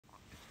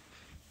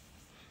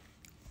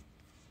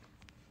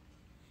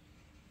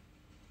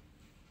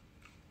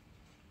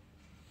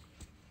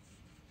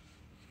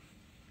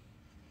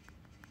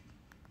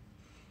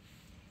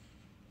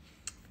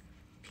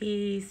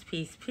Peace,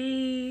 peace,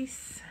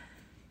 peace.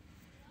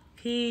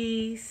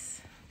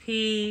 Peace,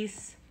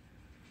 peace.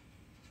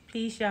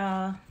 Peace,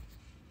 y'all.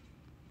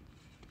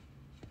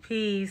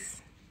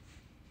 Peace.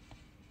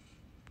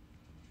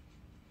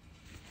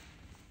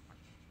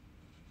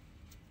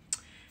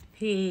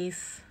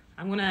 Peace.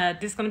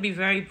 This is gonna be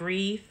very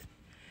brief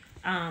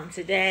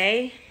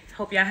today.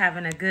 Hope y'all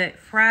having a good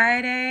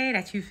Friday,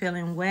 that you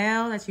feeling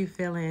well, that you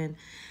feeling,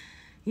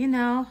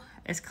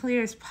 as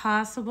clear as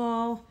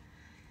possible.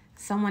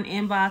 Someone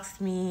inboxed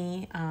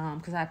me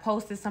because I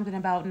posted something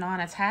about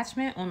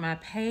non-attachment on my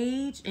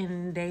page,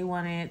 and they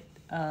wanted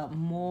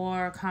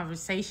more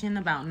conversation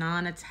about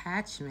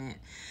non-attachment.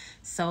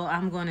 So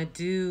I'm going to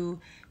do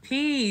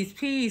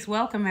peace.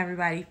 Welcome,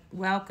 everybody.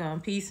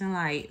 Welcome. Peace and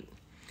light.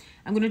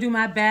 I'm going to do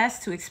my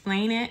best to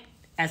explain it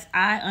as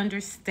I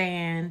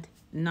understand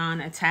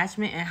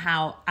non-attachment and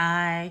how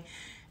I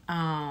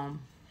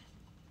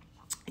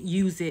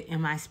use it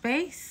in my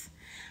space,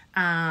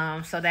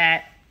 so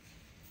that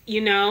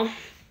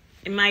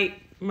it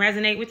might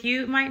resonate with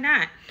you, it might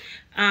not.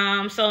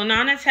 So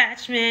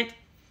non-attachment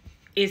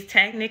is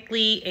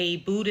technically a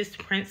Buddhist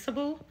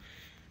principle.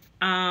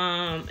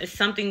 It's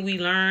something we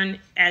learn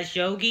as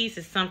yogis.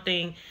 It's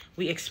something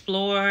we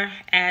explore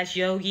as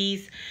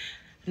yogis.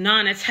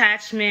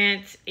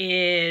 Non-attachment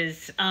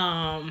is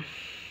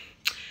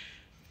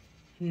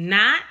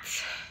not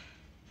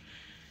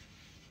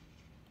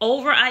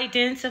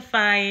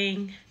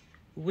over-identifying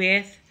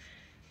with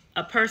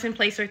a person,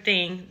 place, or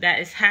thing that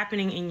is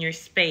happening in your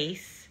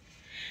space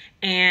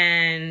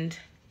and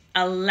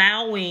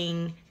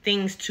allowing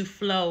things to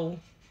flow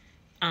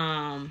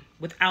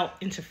without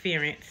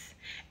interference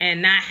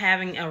and not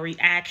having a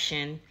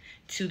reaction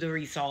to the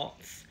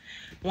results.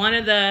 One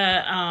of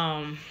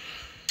the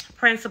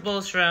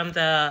principles from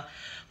the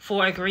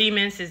 4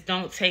 agreements is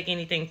don't take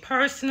anything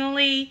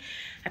personally.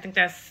 I think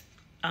that's,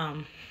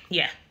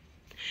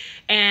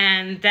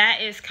 And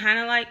that is kind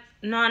of like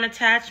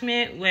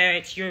non-attachment,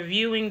 where you're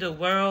viewing the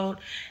world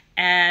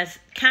as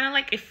kind of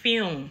like a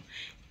film.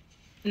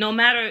 No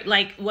matter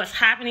like what's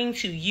happening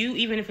to you,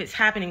 even if it's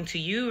happening to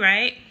you,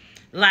 right?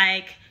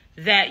 Like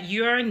that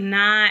you're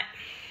not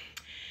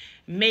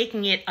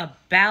making it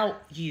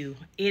about you.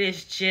 It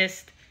is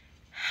just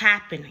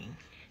happening.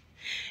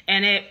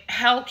 And it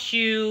helps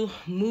you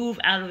move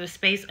out of the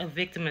space of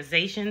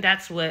victimization.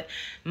 That's what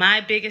my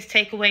biggest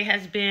takeaway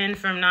has been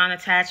from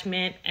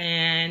non-attachment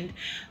and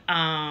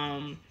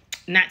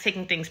not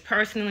taking things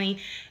personally.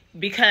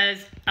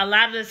 Because a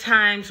lot of the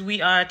times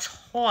we are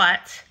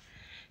taught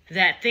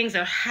that things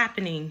are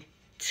happening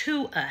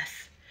to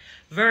us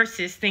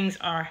versus things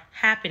are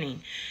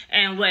happening.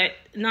 And what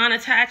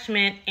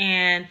non-attachment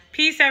and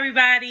peace,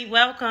 everybody,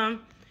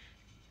 welcome.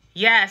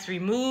 Yes,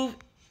 remove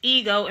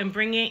ego and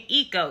bring in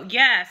eco.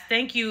 Yes,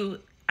 thank you,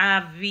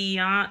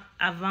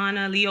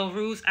 Ivana Leo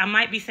Ruse. I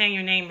might be saying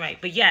your name right,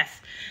 but yes,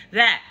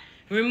 that.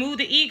 Remove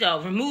the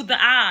ego, remove the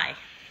I.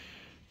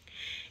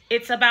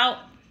 It's about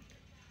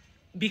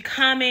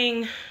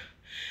becoming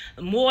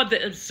more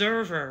the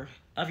observer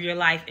of your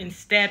life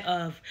instead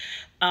of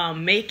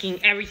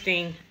making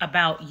everything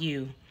about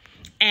you.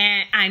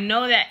 And I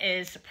know that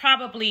is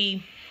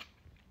probably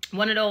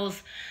one of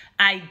those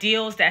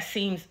ideals that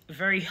seems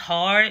very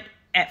hard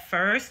at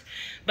first,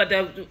 but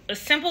the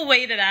simple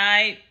way that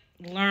I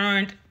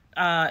learned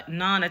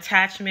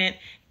non-attachment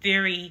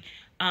theory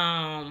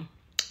and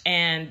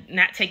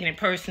not taking it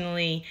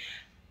personally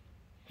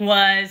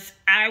was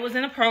I was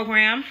in a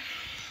program,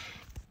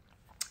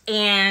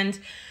 and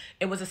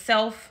it was a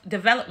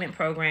self-development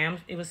program.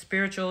 It was a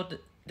spiritual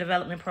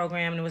development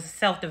program, and it was a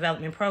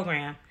self-development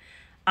program.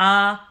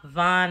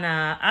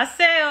 Avana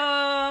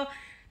Aseo.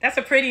 That's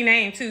a pretty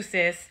name too,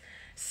 sis.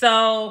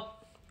 So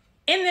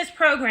in this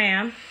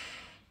program,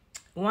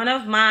 one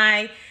of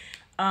my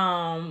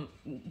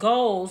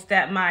goals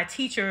that my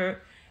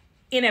teacher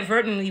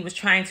inadvertently was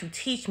trying to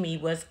teach me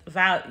was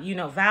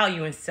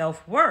value and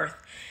self-worth.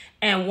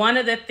 And one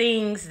of the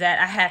things that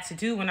I had to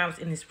do when I was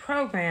in this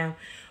program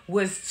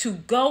was to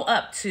go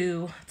up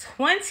to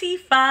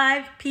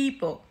 25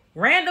 people,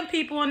 random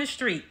people on the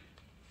street.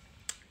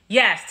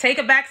 Yes, take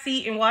a back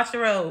seat and watch the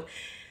road.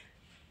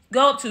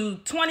 Go up to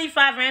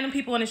 25 random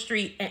people on the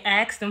street and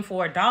ask them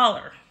for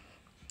 $1.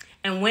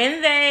 And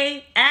when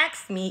they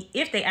asked me,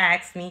 if they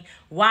asked me,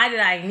 why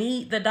did I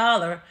need the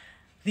 $1,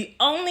 the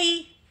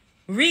only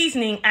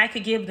reasoning I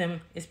could give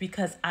them is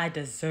because I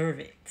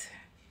deserve it.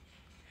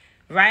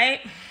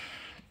 Right?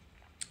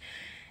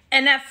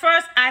 And at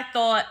first I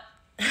thought,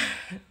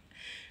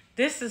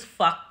 this is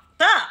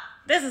fucked up.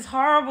 This is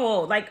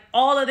horrible. Like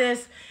all of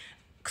this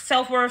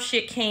self-worth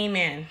shit came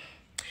in.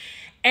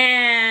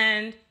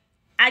 And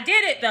I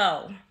did it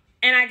though.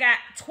 And I got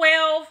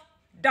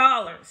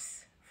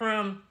 $12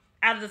 from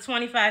out of the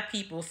 25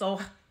 people.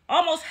 So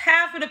almost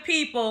half of the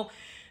people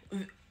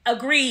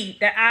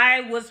agreed that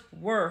I was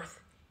worth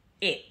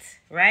it,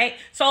 right?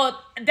 So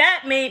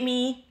that made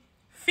me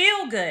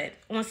feel good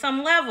on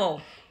some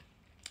level.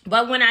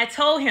 But when I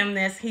told him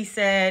this, he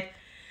said,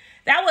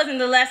 that wasn't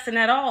the lesson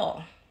at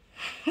all.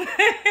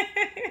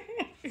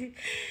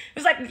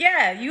 It's like,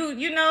 yeah,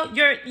 you know,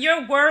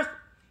 you're worth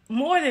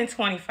more than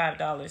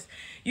 $25.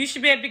 You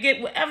should be able to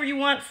get whatever you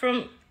want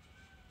from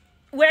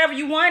wherever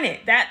you want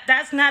it.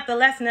 That's not the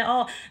lesson at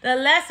all. The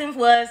lesson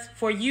was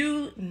for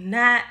you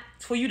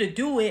to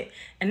do it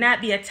and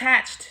not be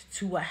attached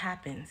to what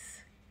happens.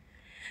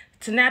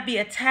 To not be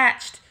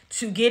attached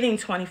to getting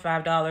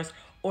 $25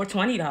 or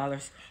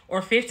 $20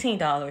 or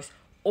 $15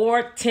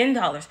 or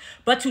 $10,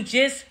 but to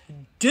just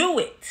do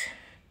it.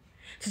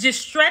 To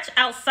just stretch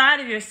outside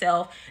of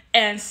yourself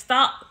and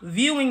stop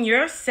viewing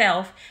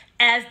yourself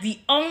as the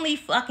only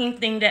fucking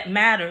thing that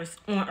matters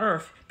on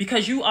earth,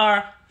 because you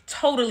are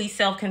totally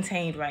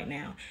self-contained right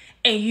now.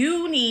 And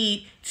you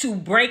need to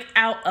break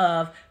out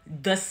of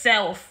the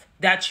self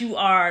that you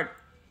are,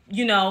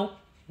 you know,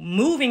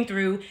 moving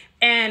through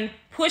and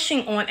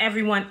pushing on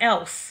everyone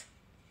else.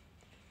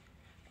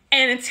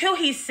 And until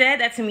he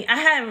said that to me, I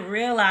hadn't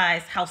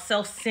realized how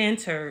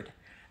self-centered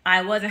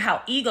I was and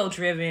how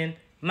ego-driven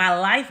my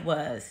life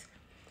was.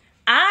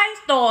 I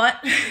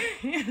thought,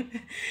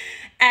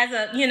 as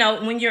a, you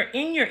know, when you're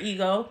in your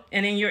ego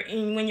and when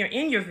you're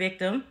in your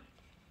victim,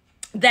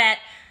 that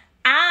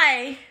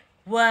I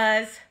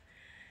was,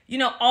 you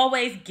know,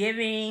 always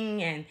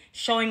giving and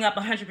showing up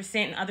 100%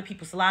 in other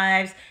people's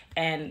lives,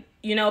 and,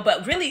 you know,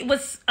 but really it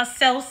was a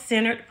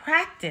self-centered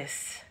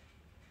practice.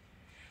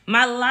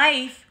 My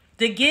life,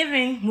 the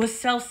giving was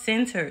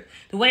self-centered.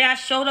 The way I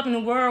showed up in the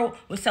world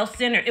was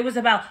self-centered. It was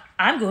about,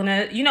 I'm going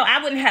to, you know,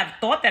 I wouldn't have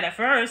thought that at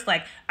first.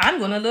 Like, I'm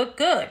going to look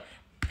good.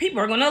 People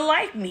are going to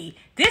like me.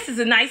 This is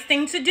a nice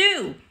thing to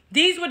do.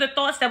 These were the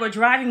thoughts that were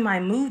driving my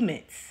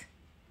movements.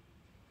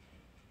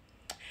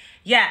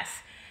 Yes.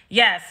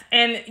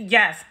 And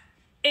yes.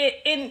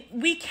 And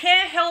we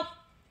can't help,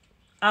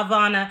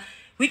 Ivana,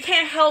 we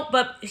can't help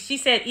but, she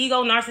said,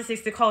 ego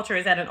narcissistic culture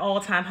is at an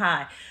all-time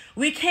high.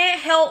 We can't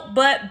help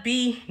but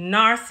be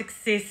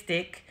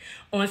narcissistic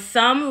on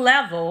some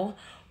level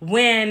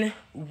when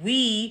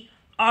we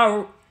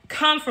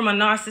come from a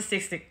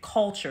narcissistic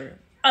culture.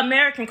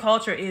 American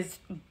culture is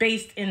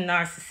based in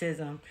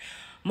narcissism.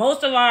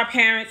 Most of our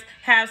parents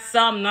have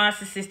some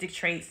narcissistic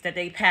traits that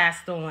they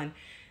passed on.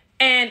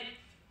 And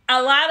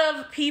a lot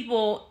of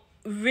people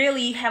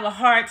really have a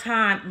hard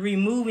time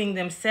removing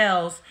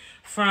themselves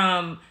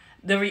from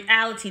the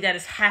reality that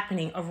is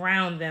happening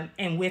around them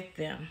and with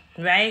them,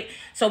 right?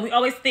 So we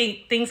always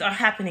think things are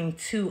happening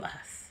to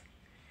us.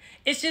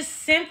 It's just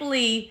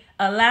simply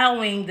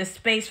allowing the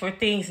space for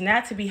things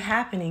not to be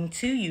happening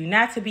to you,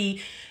 not to be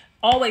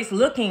always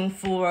looking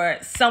for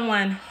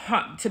someone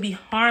to be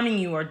harming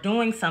you or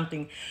doing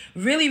something.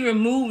 Really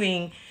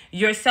removing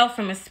yourself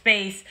from a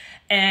space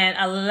and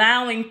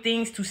allowing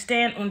things to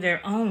stand on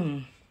their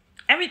own.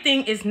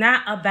 Everything is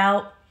not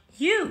about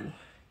you.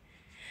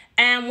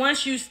 And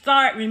once you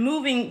start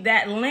removing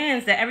that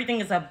lens that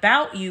everything is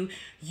about you,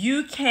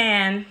 you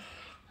can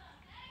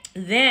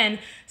then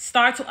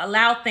start to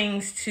allow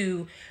things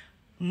to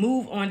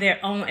move on their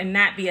own and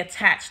not be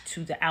attached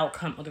to the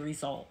outcome or the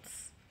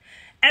results.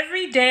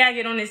 Every day I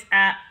get on this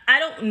app, I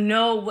don't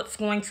know what's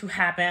going to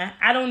happen.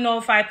 I don't know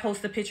if I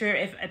post a picture,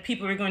 if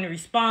people are going to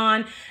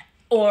respond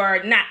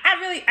or not. I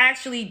really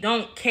actually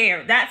don't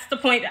care. That's the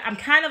point. I'm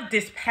kind of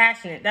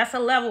dispassionate. That's a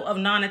level of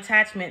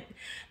non-attachment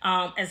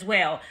as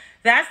well.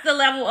 That's the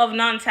level of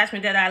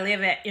non-attachment that I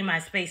live at in my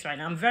space right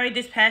now. I'm very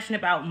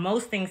dispassionate about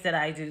most things that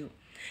I do.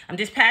 I'm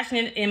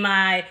dispassionate in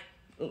my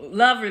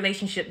love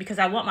relationship because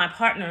I want my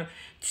partner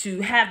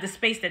to have the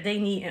space that they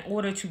need in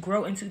order to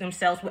grow into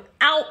themselves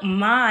without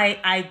my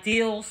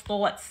ideals,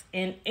 thoughts,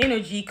 and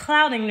energy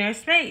clouding their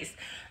space.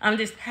 I'm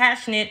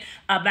dispassionate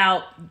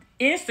about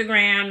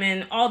Instagram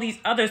and all these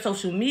other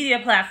social media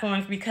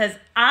platforms because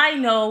I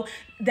know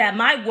that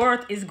my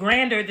worth is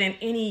grander than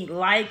any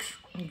likes,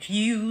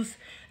 views,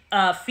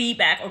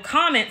 feedback, or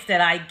comments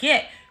that I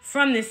get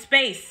from this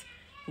space.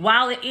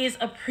 While it is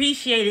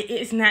appreciated,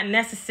 it is not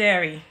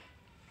necessary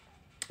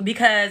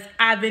because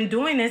I've been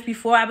doing this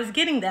before I was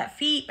getting that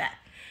feedback.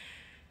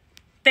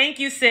 Thank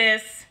you,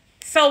 sis.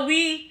 So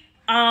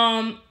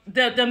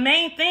the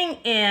main thing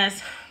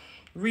is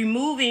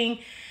removing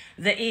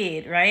the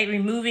id, right?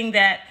 Removing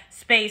that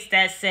space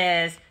that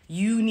says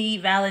you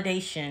need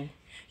validation,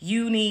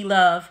 you need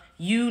love,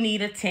 you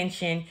need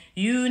attention,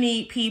 you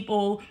need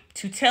people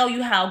to tell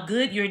you how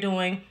good you're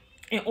doing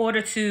in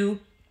order to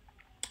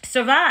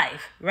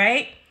survive,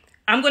 right?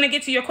 I'm going to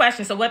get to your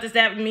question. So what does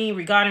that mean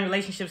regarding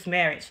relationships,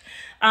 marriage?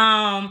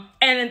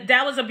 And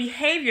that was a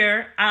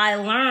behavior I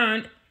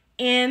learned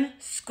in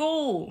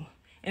school.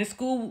 In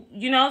school,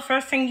 you know,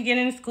 first thing you get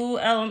in school,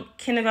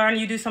 kindergarten,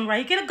 you do something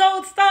right, you get a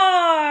gold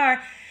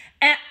star.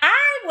 And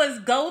I was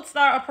gold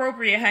star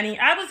appropriate, honey.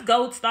 I was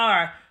gold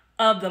star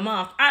of the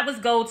month. I was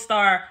gold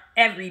star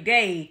every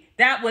day.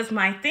 That was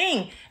my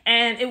thing.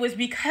 And it was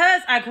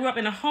because I grew up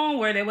in a home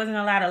where there wasn't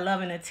a lot of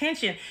love and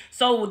attention.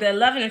 So the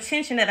love and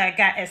attention that I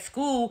got at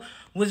school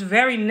was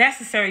very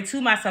necessary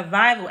to my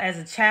survival as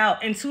a child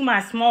and to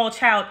my small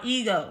child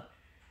ego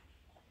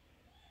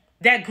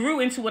that grew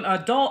into an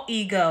adult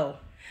ego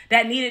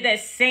that needed that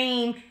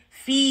same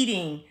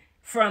feeding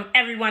from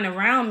everyone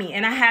around me.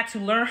 And I had to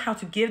learn how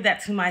to give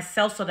that to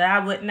myself so that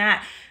I would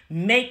not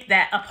make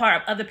that a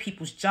part of other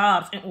people's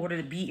jobs in order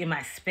to be in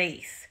my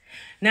space.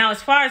 Now,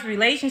 as far as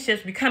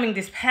relationships, becoming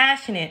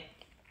dispassionate,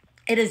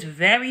 it is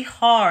very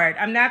hard.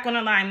 I'm not going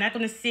to lie. I'm not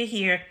going to sit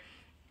here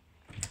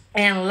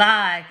and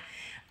lie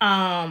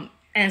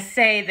and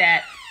say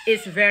that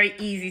it's very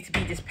easy to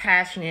be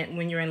dispassionate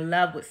when you're in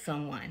love with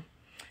someone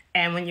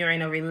and when you're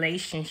in a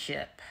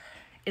relationship.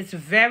 It's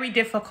very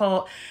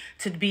difficult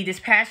to be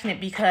dispassionate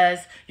because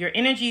your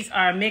energies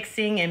are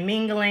mixing and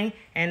mingling.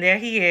 And there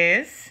he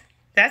is.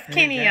 That's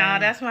Kenny, y'all.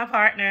 That's my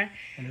partner.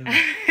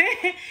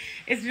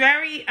 It's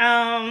very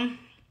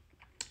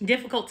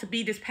difficult to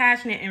be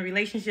dispassionate in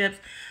relationships.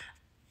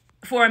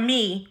 For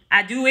me,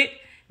 I do it,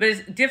 but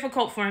it's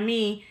difficult for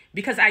me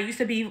because I used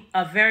to be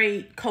a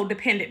very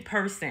codependent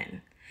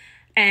person.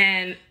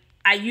 And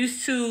I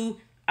used to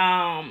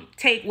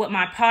take what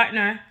my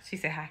partner, she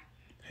said hi.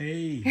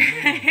 Hey.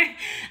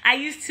 I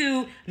used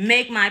to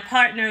make my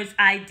partner's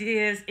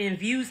ideas and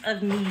views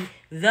of me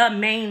the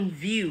main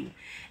view.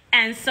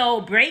 And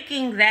so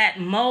breaking that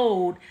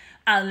mold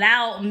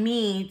allowed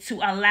me to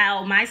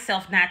allow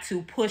myself not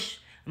to push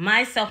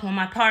myself on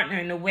my partner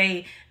in the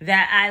way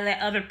that I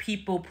let other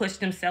people push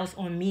themselves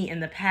on me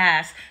in the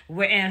past,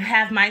 and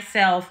have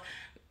myself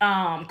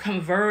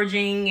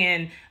converging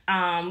and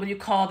what do you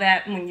call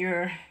that when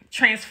you're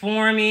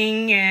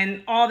transforming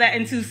and all that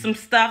into some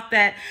stuff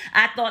that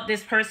I thought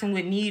this person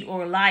would need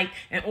or like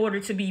in order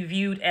to be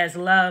viewed as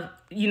love,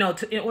 in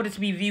order to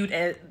be viewed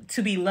as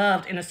to be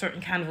loved in a certain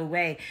kind of a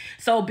way.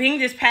 So being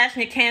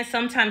dispassionate can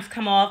sometimes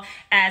come off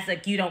as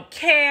like you don't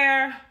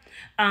care,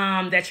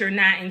 that you're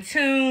not in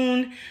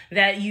tune,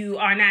 that you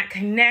are not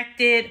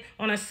connected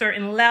on a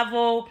certain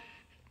level.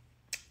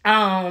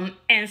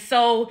 And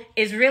so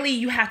it's really,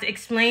 you have to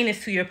explain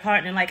this to your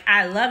partner. Like,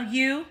 I love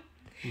you.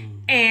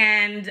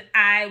 And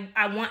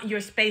I want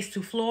your space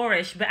to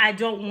flourish, but I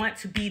don't want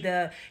to be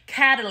the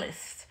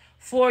catalyst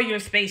for your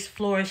space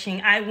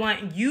flourishing. I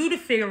want you to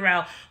figure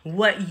out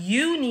what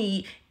you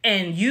need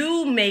and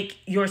you make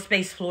your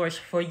space flourish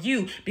for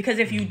you. Because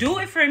if you do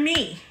it for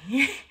me,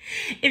 and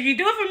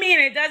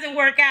it doesn't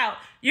work out,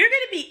 you're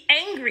going to be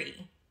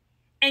angry.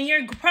 And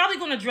you're probably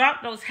going to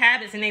drop those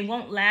habits and they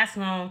won't last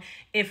long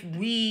if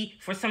we,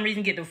 for some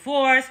reason, get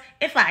divorced,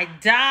 if I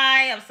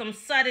die of some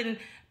sudden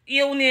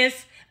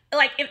illness.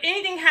 Like, if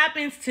anything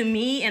happens to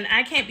me and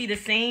I can't be the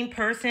same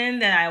person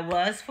that I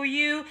was for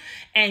you,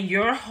 and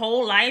your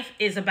whole life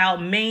is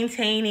about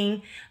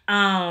maintaining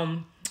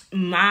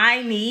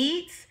my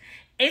needs,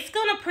 it's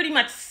going to pretty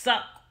much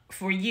suck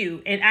for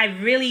you. And I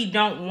really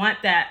don't want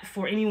that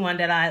for anyone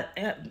that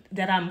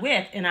I'm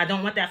with, and I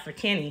don't want that for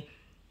Kenny.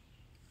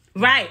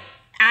 Right.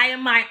 I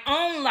am my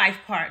own life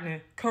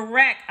partner.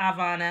 Correct,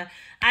 Ivana.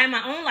 I am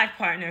my own life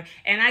partner,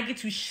 and I get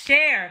to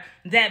share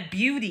that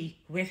beauty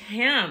with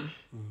him.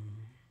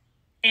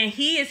 And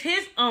he is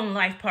his own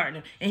life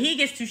partner. And he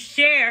gets to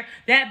share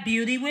that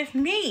beauty with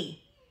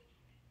me.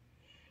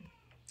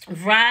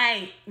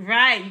 Right.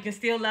 You can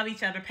still love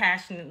each other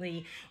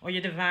passionately, or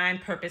your divine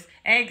purpose.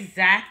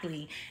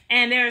 Exactly.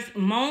 And there's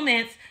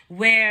moments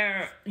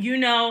where,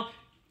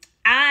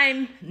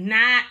 I'm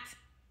not,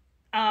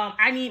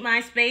 I need my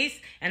space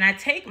and I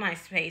take my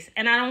space,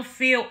 and I don't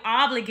feel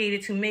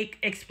obligated to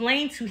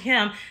explain to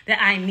him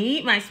that I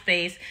need my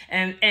space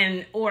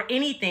or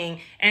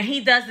anything. And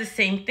he does the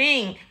same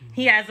thing.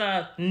 He has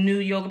a new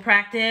yoga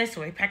practice,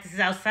 or he practices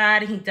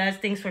outside, and he does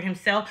things for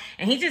himself.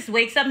 And he just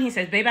wakes up and he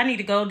says, babe, I need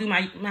to go do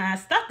my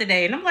stuff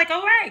today. And I'm like,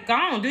 all right, go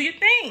on, do your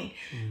thing.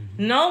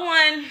 No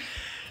one,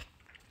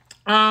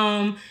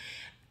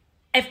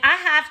 if I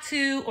have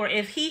to, or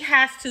if he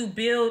has to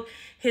build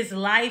his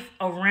life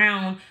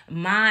around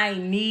my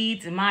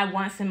needs and my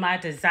wants and my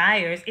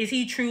desires, is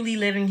he truly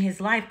living his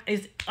life?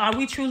 Are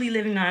we truly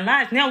living our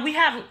lives? Now, we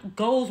have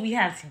goals we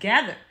have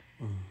together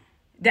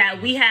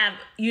that we have,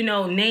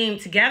 named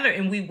together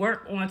and we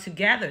work on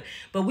together.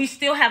 But we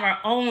still have our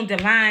own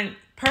divine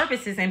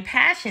purposes and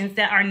passions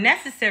that are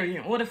necessary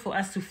in order for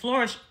us to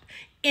flourish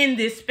in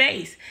this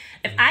space.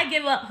 If I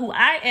give up who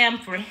I am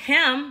for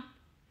him,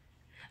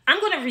 I'm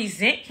going to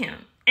resent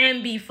him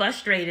and be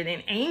frustrated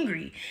and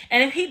angry.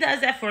 And if he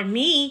does that for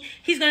me,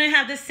 he's going to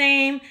have the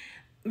same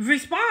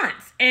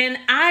response. And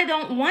I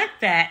don't want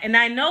that. And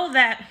I know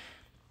that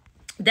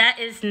that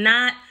is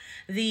not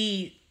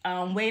the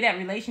way that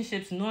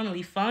relationships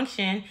normally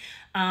function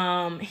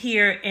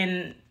here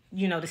in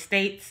the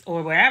States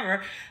or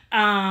wherever,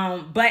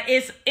 but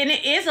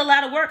it is a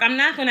lot of work. I'm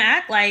not going to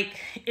act like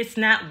it's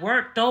not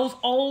work. Those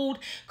old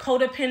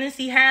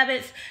codependency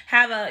habits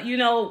have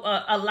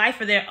a life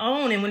of their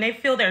own, and when they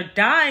feel they're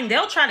dying,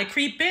 they'll try to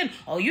creep in.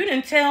 Oh, you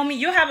didn't tell me.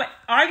 You'll have an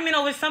argument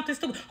over something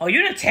stupid. Oh,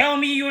 you didn't tell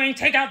me you ain't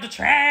take out the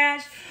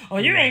trash. Or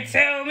you ain't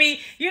tell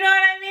me. You know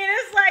what I mean?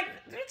 It's like,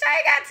 bitch, I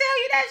ain't gotta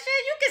tell you that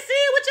shit. You can see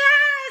it with your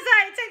eyes.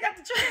 I ain't take out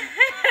the trash.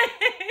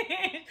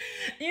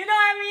 You know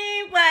what I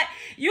mean? But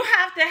you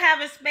have to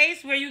have a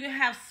space where you can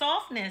have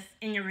softness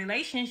in your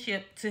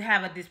relationship, to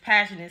have a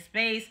dispassionate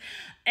space,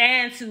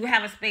 and to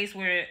have a space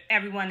where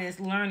everyone is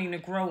learning to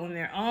grow on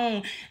their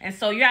own. And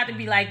so you have to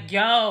be like,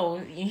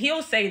 yo,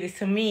 he'll say this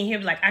to me. He'll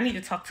be like, I need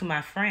to talk to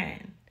my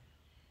friend.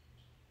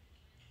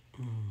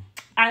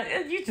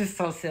 You're just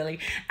so silly.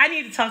 I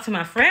need to talk to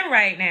my friend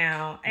right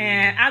now.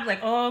 And I'm like,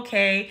 oh,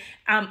 okay,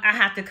 I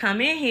have to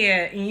come in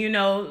here. And, you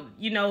know,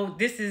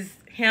 this is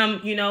him,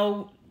 you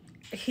know,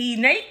 he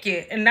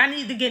naked. And I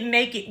need to get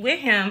naked with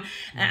him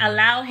and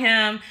allow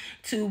him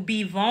to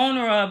be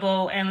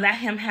vulnerable and let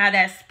him have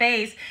that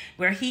space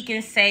where he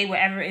can say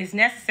whatever is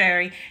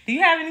necessary. Do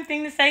you have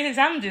anything to say? Because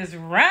I'm just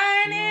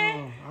running.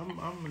 No,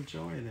 I'm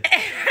enjoying it.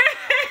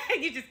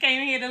 You just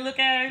came here to look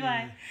at her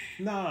like...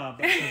 Nah,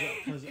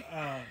 because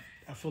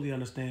I fully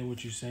understand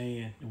what you're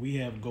saying. We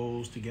have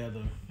goals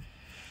together,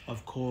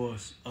 of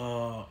course.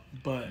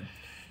 But,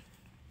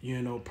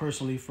 you know,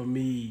 personally for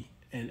me,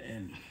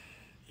 and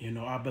you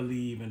know, I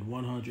believe in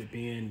 100%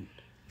 being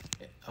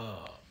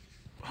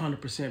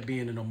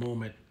in the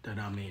moment that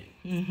I'm in.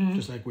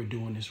 Just like we're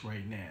doing this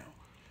right now.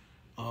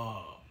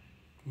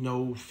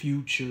 No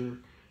future,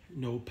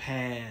 no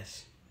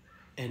past.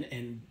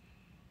 And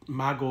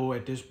my goal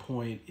at this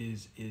point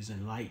is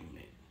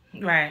enlightenment.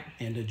 Right.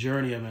 And the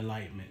journey of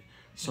enlightenment.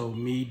 So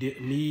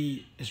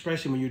me,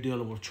 especially when you're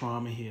dealing with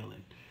trauma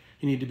healing,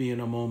 you need to be in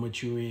a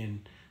moment you're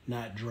in,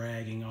 not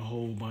dragging a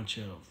whole bunch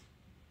of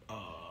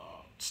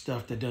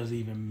stuff that doesn't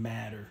even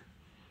matter,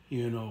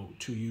 you know,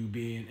 to you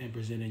being and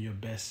presenting your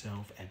best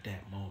self at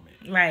that moment.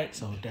 Right.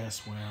 So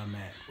that's where I'm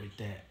at with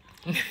that.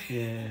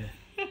 Yeah,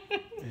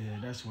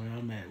 that's where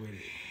I'm at with it.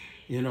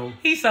 You know,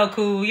 he's so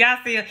cool. Y'all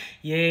see him?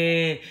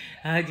 Yeah,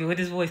 I get with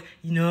his voice.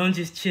 You know, I'm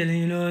just chilling.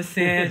 You know what I'm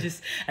saying?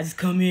 I just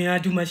come in. I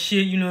do my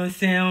shit. You know what I'm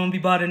saying? I don't be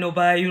bothering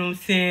nobody. You know what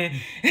I'm saying?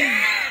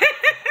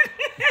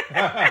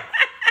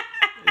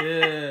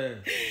 Yeah.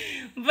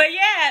 But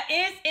yeah,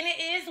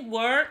 it is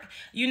work,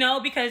 you know,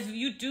 because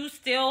you do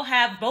still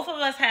have, both of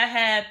us have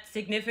had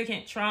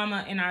significant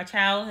trauma in our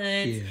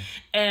childhoods. Yeah.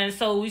 And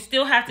so we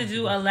still have to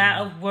do a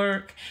lot of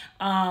work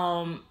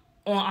on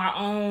our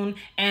own,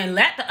 and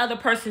let the other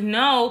person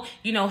know,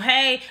 you know,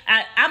 hey,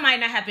 I might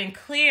not have been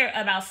clear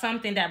about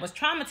something that was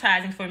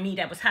traumatizing for me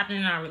that was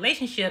happening in our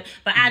relationship,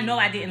 but I know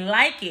I didn't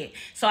like it.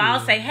 So I'll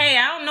say, hey,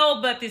 I don't know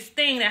about this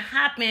thing that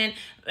happened.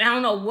 I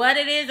don't know what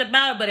it is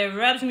about, but it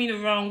rubs me the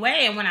wrong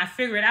way. And when I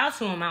figure it out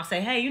to him, I'll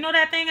say, hey, you know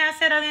that thing I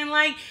said I didn't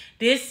like?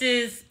 This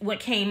is what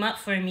came up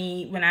for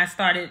me when I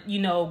started, you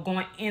know,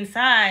 going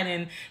inside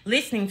and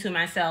listening to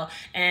myself.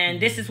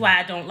 And this is why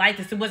I don't like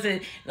this. It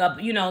wasn't,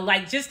 you know,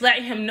 like just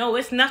letting him know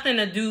it's nothing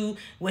to do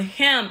with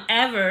him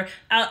ever.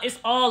 It's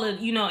all,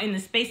 you know, in the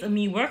space of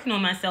me working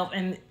on myself.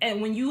 And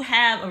when you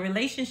have a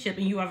relationship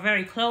and you are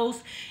very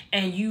close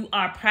and you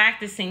are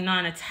practicing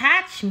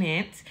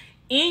non-attachment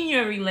in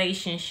your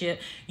relationship,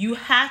 you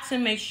have to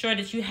make sure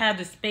that you have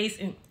the space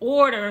in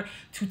order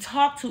to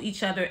talk to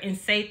each other and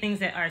say things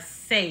that are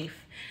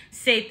safe,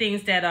 say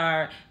things that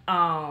are,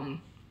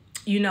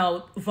 you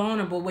know,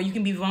 vulnerable, where you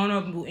can be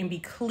vulnerable and be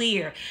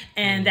clear,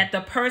 and that the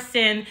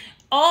person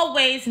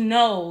always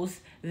knows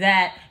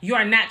that you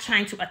are not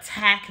trying to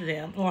attack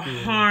them or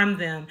harm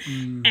them.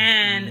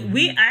 And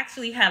we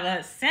actually have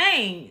a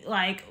saying,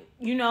 like,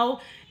 you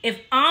know, if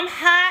I'm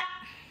hot,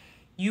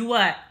 you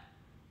what?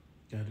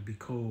 Got to be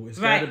cool. It's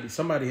got to be,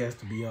 somebody has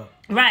to be up.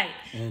 Right.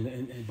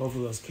 And both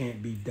of us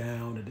can't be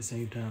down at the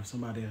same time.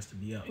 Somebody has to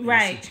be up in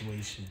the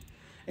situation.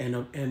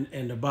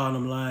 And the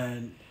bottom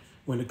line,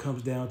 when it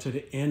comes down to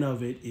the end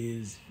of it,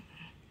 is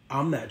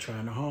I'm not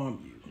trying to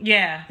harm you.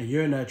 Yeah. And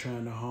you're not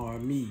trying to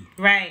harm me.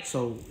 Right.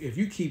 So if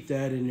you keep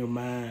that in your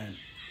mind,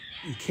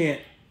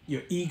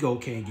 your ego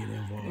can't get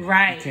involved.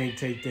 Right. You can't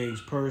take things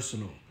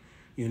personal.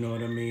 You know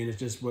what I mean? It's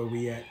just where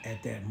we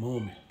at that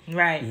moment.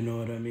 Right. You know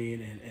what I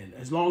mean? And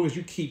as long as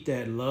you keep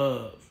that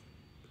love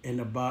and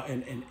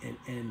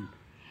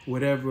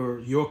whatever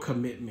your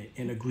commitment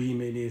and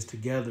agreement is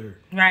together,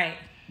 right,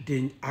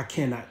 then I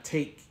cannot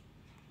take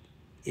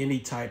any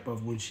type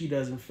of, when she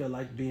doesn't feel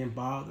like being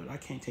bothered, I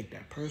can't take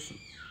that personal.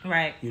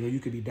 Right. You know, you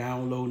could be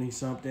downloading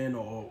something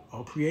or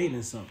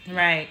creating something.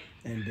 Right.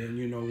 And then,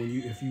 you know,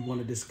 if you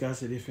want to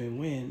discuss it, if and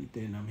when,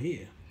 then I'm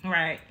here.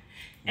 Right.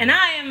 And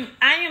I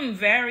am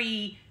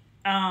very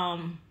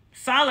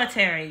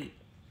solitary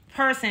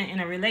person in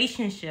a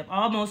relationship,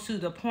 almost to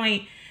the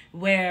point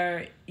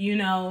where, you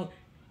know,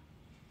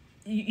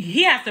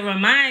 he has to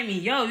remind me,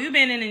 yo, you've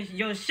been in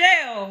your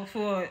shell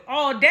for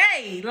all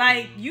day.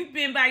 Like, you've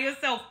been by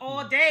yourself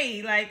all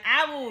day. Like,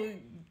 I will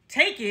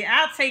take it.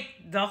 I'll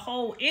take the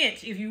whole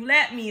inch if you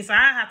let me. So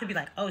I have to be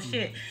like, oh,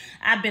 shit.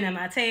 I've been at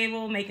my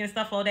table making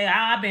stuff all day.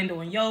 I've been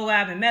doing yoga.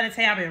 I've been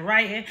meditating. I've been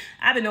writing.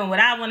 I've been doing what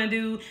I want to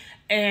do.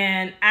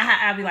 And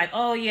I'd be like,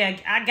 oh yeah,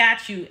 I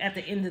got you at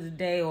the end of the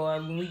day, or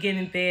when we get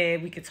in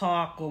bed, we could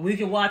talk, or we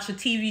could watch a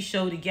TV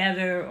show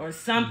together, or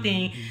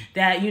something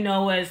that, you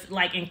know, is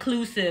like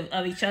inclusive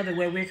of each other,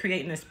 where we're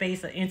creating a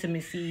space of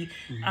intimacy,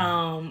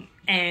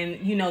 and,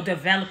 you know,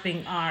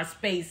 developing our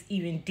space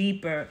even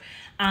deeper.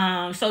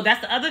 So that's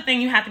the other thing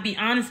you have to be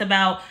honest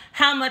about,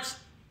 how much,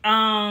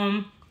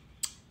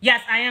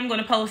 yes, I am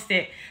going to post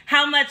it,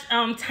 how much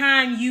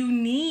time you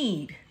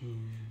need.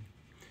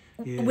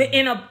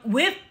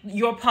 With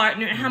your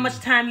partner, and how much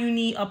time you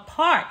need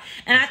apart.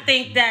 And I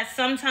think that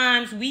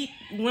sometimes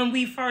when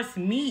we first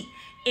meet,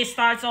 it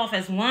starts off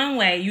as one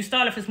way. You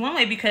start off as one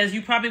way because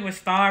you probably were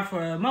starved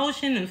for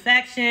emotion,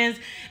 affections,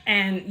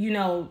 and, you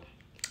know,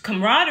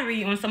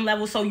 camaraderie on some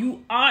level. So you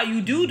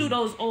do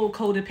those old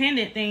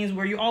codependent things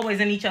where you're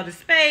always in each other's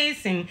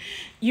space, and,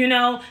 you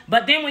know,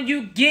 but then when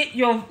you get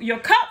your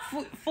cup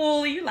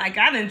full, you like,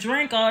 I done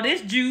drank all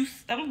this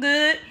juice, I'm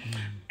good.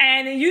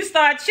 And then you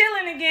start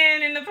chilling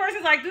again, and the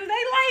person's like, do they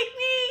like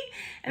me?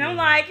 And I'm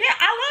like, yeah,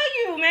 I love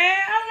you, man.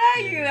 I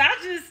love you.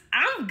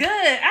 I'm good.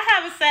 I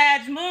have a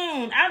Sag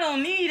moon. I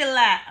don't need a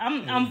lot.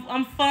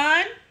 I'm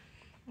fun.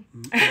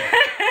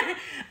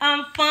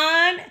 I'm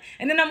fun.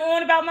 And then I'm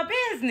on about my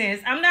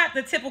business. I'm not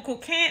the typical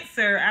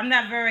Cancer. I'm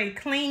not very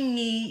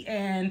clingy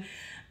and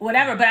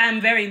whatever, but I'm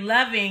very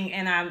loving,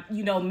 and I,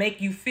 you know, make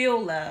you feel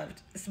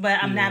loved.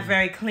 But I'm not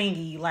very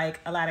clingy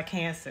like a lot of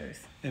Cancers.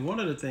 And one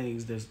of the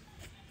things that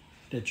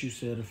you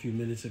said a few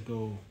minutes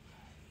ago,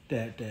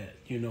 that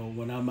you know,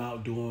 when I'm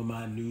out doing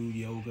my new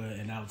yoga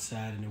and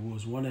outside, and it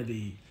was one of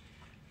the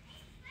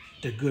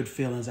good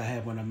feelings I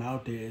have when I'm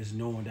out there is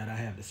knowing that I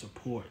have the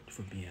support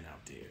for being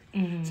out there.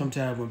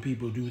 Sometimes when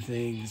people do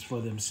things for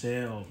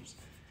themselves,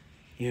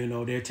 you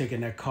know, they're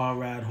taking that car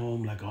ride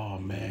home like, oh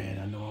man,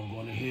 I know I'm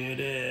going to hear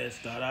this,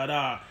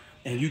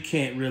 and you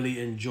can't really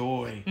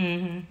enjoy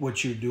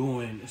what you're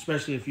doing,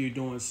 especially if you're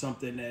doing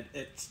something that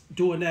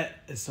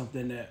is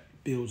something that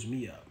builds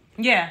me up.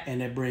 Yeah.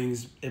 And it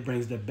brings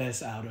the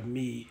best out of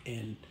me,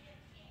 and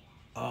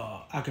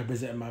I can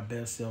present my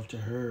best self to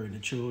her and the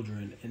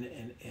children,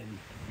 and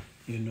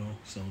you know,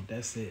 so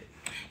that's it.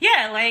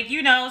 Yeah, like,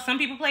 you know, some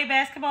people play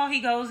basketball,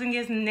 he goes and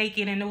gets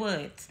naked in the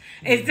woods.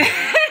 It's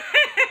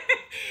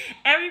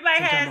everybody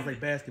Sometimes has. I play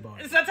basketball.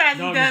 Sometimes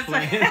no, he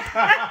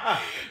does.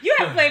 You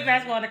haven't played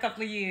basketball in a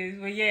couple of years,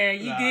 but yeah,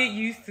 you did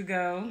used to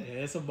go.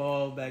 Yeah, it's a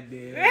ball back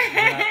there.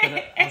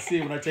 I see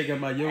it when I take out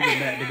my yoga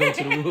mat to go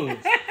to the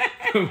woods.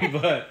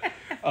 but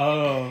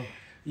I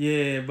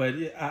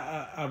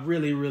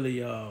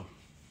really,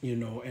 you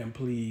know, am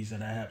pleased,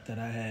 and I have the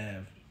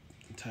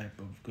type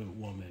of good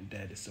woman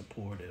that is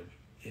supportive,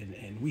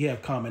 and we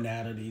have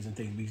commonalities and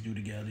things we do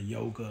together,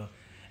 yoga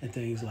and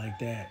things like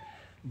that.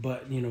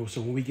 But, you know,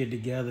 so when we get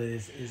together,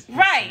 it's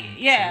right,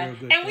 yeah.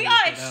 And we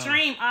are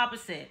extreme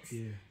opposites.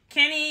 Yeah.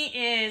 Kenny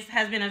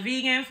has been a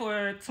vegan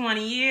for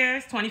 20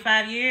 years,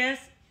 25 years.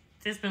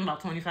 It's been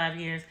about 25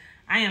 years.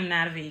 I am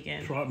not a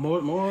vegan. More.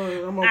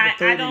 I'm over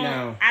 30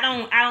 now. I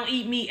don't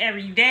eat meat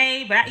every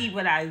day, but I eat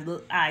what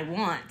I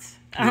want.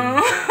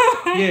 And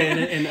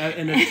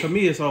to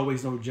me, it's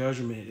always no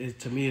judgment.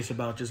 To me, it's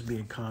about just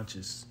being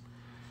conscious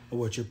of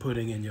what you're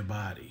putting in your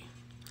body.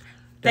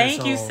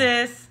 Thank you,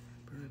 sis.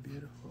 Very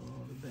beautiful.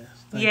 All the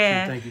best.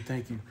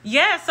 Thank you.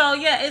 Yeah, so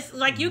yeah, it's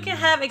like you can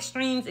have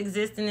extremes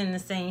existing in the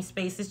same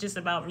space. It's just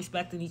about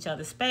respecting each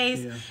other's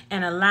space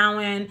and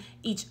allowing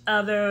each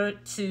other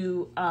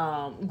to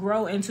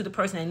grow into the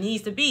person it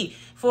needs to be.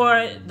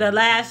 For the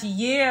last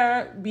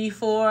year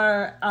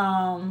before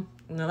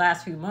in the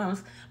last few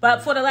months,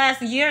 but for the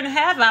last year and a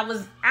half,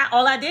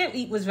 all I did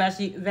eat was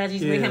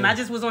veggies with him. I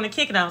just was on a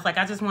kick, and I was like,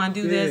 I just want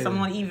to do this. I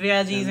want to eat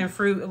veggies and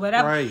fruit or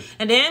whatever. Right.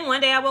 And then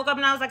one day I woke up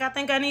and I was like, I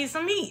think I need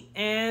some meat,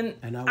 and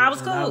I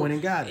was cool. I went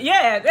and got it.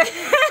 Yeah.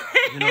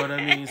 You know what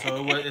I mean?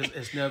 So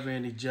it's never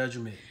any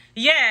judgment.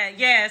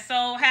 Yeah.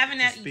 So having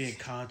that, just being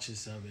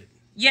conscious of it.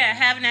 Yeah,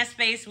 having that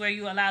space where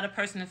you allow the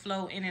person to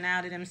flow in and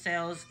out of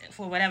themselves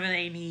for whatever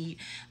they need,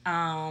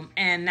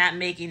 and not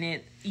making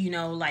it, you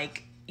know,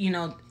 like, you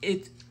know,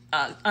 it's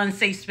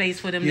unsafe space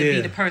for them to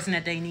be the person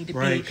that they need to be.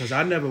 Right, because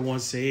I never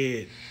once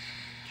said,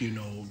 you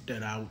know,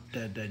 that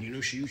you know,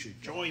 you should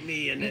join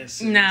me in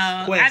this. No,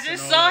 I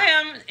just saw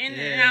him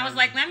and I was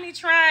like, let me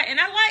try, and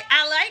I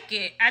like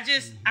it. I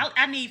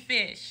need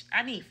fish.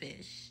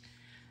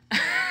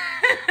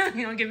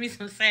 You know, give me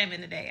some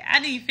salmon today. I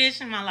need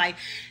fish in my life.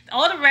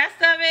 All the rest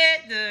of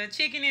it, the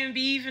chicken and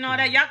beef and all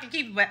that, y'all can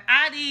keep it, but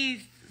I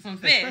need some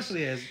fish.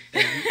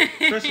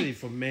 Especially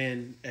for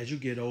men, as you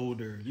get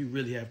older, you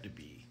really have to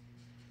be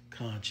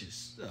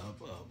conscious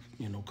of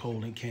you know,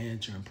 colon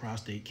cancer and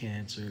prostate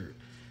cancer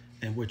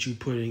and what you're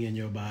putting in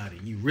your body.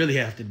 You really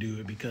have to do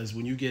it, because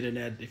when you get in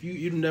that, if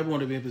you never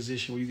want to be in a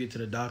position where you get to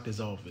the doctor's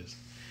office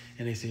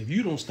and they say, if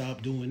you don't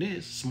stop doing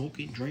this,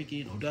 smoking,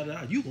 drinking, or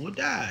you're going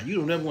to die. You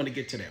don't ever want to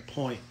get to that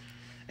point.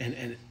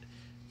 And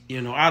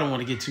you know, I don't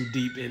want to get too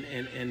deep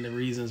in the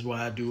reasons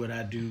why I do what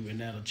I do, and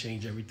that'll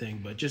change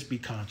everything. But just be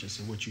conscious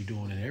of what you're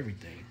doing and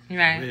everything.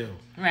 Right. Real.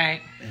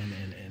 Right.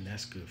 And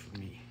that's good for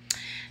me.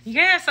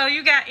 Yeah, so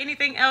you got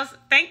anything else?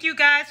 Thank you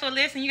guys for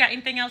listening. You got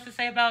anything else to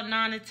say about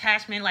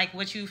non-attachment, like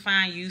what you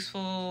find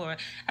useful? Or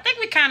I think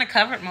we kind of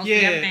covered most of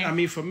everything. Yeah, I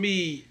mean, for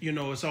me,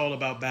 it's all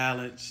about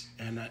balance,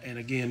 and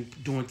again,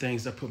 doing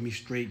things that put me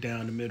straight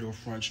down the middle of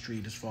Front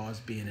Street as far as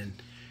being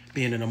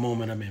in a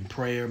moment. I'm in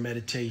prayer,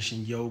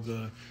 meditation,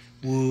 yoga,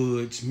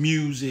 woods,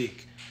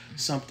 music,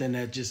 something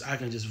that I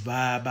can just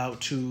vibe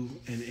out to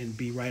and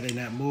be right in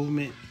that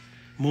moment.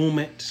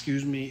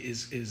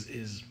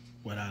 Is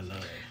what I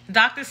love.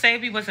 Dr.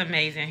 Sabi was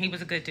amazing. He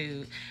was a good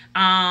dude.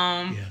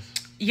 Yes.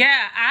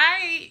 Yeah,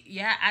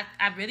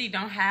 I really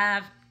don't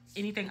have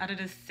anything other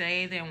to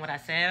say than what I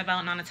said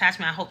about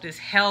non-attachment. I hope this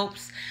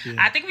helps. Yeah.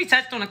 I think we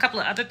touched on a couple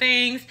of other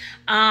things.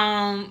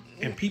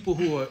 And people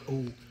who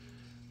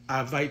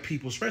I invite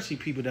people, especially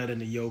people that are in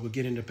the yoga,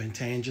 get into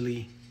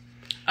Patanjali.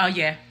 Oh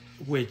yeah.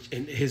 Which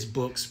in his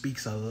book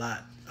speaks a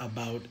lot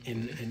about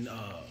in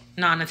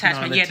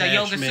non-attachment. Yeah, the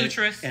Yoga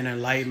Sutras and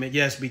enlightenment.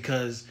 Yes,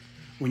 because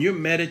when you're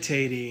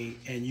meditating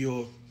and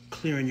you're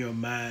clearing your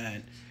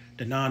mind,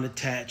 the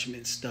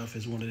non-attachment stuff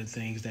is one of the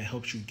things that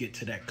helps you get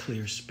to that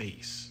clear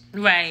space.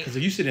 Right. Because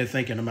if you sit there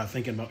thinking, I'm not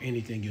thinking about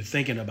anything, you're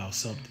thinking about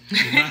something.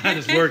 Your mind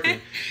is working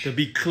to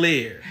be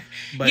clear.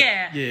 But,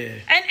 yeah.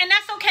 And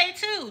that's okay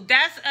too.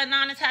 That's a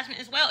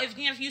non-attachment as well. If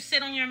you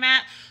sit on your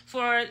mat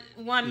for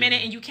 1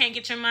 minute and you can't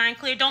get your mind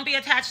clear, don't be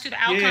attached to the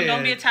outcome.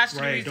 Don't be attached to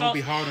the results. Don't be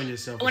hard on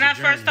yourself. When I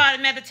first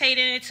started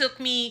meditating, it took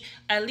me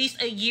at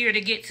least a year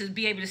to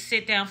be able to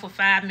sit down for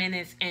 5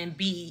 minutes and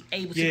be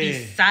able to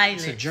be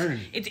silent. It's a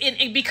journey.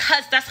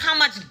 Because that's how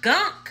much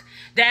gunk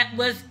that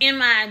was in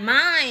my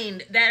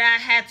mind that I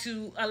had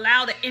to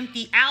allow to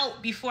empty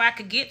out before I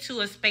could get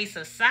to a space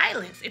of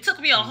silence. It took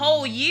me a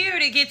whole year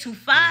to get to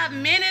 5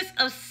 minutes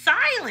of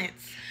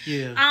silence.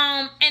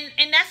 Yeah.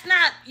 And that's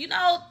not,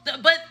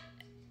 but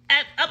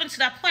up until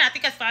that point, I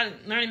think I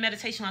started learning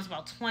meditation when I was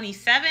about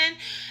 27.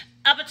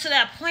 Up until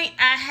that point,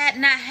 I had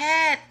not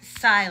had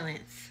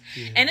silence.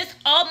 Yeah. And it's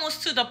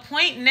almost to the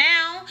point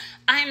now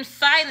I am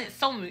silent.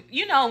 So,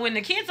 when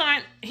the kids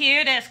aren't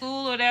here at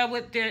school or they're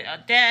with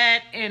their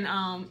dad and,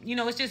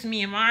 it's just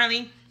me and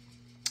Marley.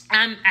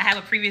 I have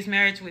a previous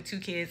marriage with 2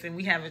 kids and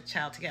we have a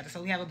child together.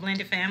 So we have a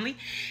blended family.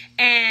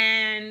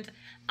 And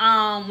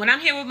when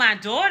I'm here with my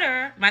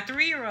daughter, my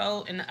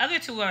 3-year-old, and the other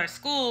 2 are at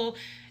school,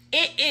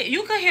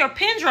 you could hear a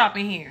pin drop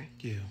in here.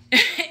 Yeah.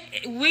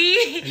 And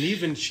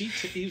even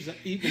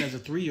even as a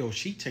 3-year-old,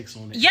 she takes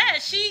on it. Yeah,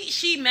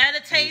 she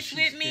meditates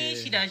with me.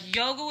 She does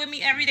yoga with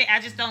me every day. I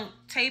just don't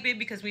tape it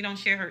because we don't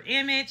share her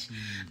image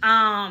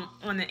on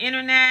the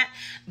internet.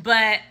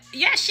 But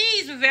yeah,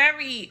 she's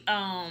very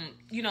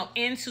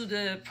into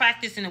the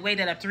practice in a way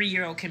that a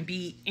 3-year-old can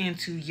be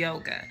into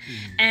yoga.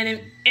 And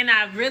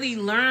I really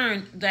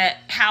learned that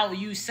how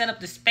you set up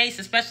the space,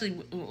 especially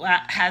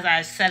as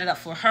I set it up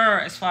for her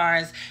as far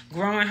as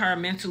growing her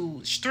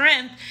mental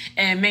strength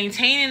and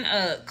maintaining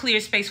a clear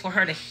space for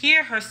her to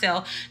hear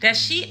herself, that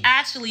she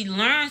actually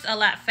learns a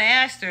lot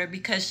faster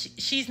because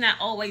she's not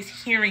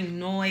always hearing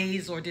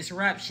noise or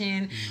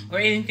disruption or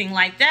anything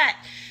like that.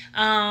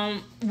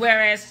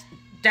 Whereas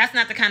that's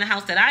not the kind of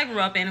house that I grew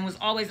up in. It was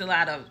always a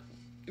lot of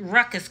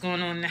ruckus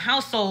going on in the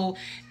household.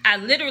 I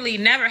literally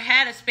never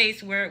had a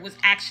space where it was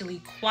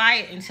actually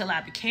quiet until I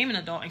became an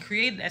adult and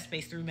created that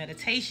space through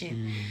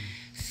meditation.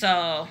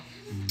 So,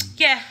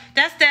 yeah,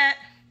 that's that.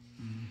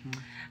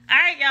 All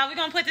right, y'all, we're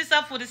going to put this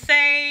up for the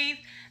save.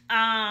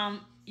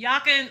 Y'all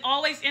can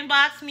always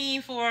inbox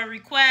me for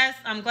requests.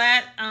 I'm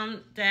glad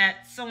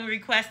that someone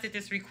requested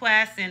this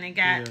request and it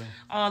got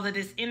all of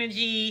this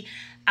energy.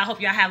 I hope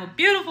y'all have a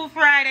beautiful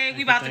Friday.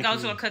 We about to go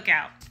to a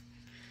cookout.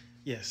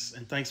 Yes,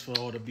 and thanks for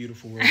all the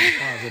beautiful words,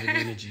 positive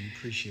energy.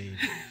 Appreciate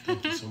it.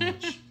 Thank you so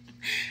much.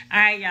 All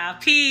right, y'all.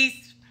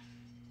 Peace.